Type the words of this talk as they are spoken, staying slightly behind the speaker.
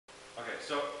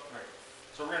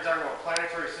So we're going to talk about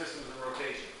planetary systems and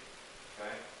rotation.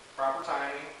 Okay? Proper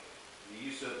timing, the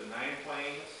use of the 9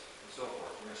 planes, and so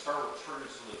forth. We're going to start with trigger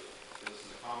salute. So this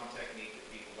is a common technique that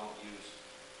people don't use.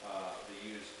 They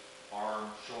use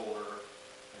arm, shoulder,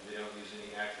 and they don't use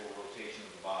any actual rotation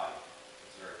of the body.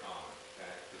 It's very common,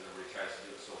 okay? Because everybody tries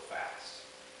to do it so fast.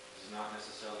 This is not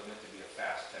necessarily meant to be a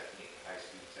fast technique, a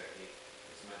high-speed technique.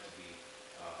 It's meant to be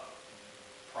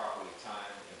properly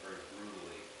timed and very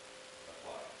brutally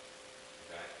applied.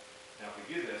 Okay? Now if we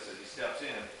do this, as he steps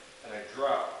in, and I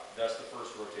drop, that's the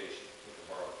first rotation with the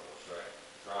borrowed force, right?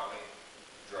 Dropping,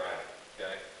 driving,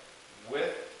 okay?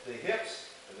 With the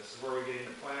hips, and this is where we get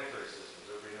into planetary systems.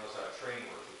 Everybody knows how a train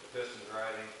works. With the piston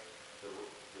driving,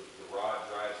 the rod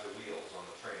drives the wheels on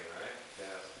the train, right?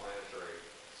 That's a planetary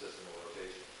system of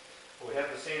rotation. Well, we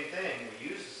have the same thing,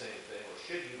 we use the same thing, or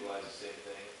should utilize the same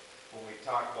thing when we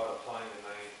talk about applying the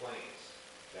 9 planes,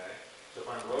 okay? So if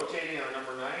I'm rotating on a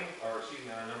number 9, or excuse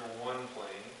me, on a number 1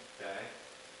 plane, okay,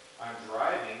 I'm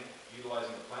driving,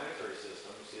 utilizing the planetary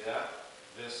system, see that?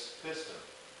 This piston.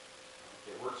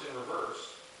 It works in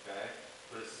reverse, okay,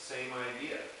 but it's the same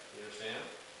idea, you understand?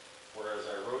 Whereas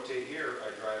I rotate here,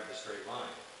 I drive the straight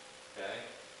line, okay?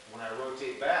 When I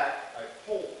rotate back, I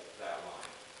pull that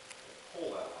line. I pull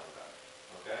that line back,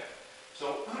 okay?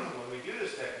 So when we do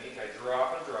this technique, I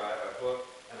drop and drive, I hook,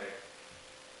 and I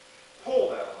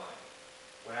pull that line.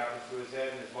 What happens to his head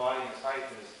and his body and his height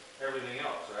and his everything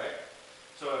else, right?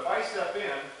 So if I step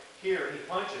in, here he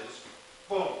punches,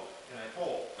 boom, and I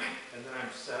pull. And then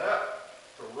I'm set up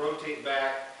to rotate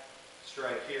back,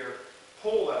 strike here,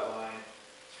 pull that line,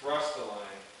 thrust the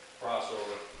line,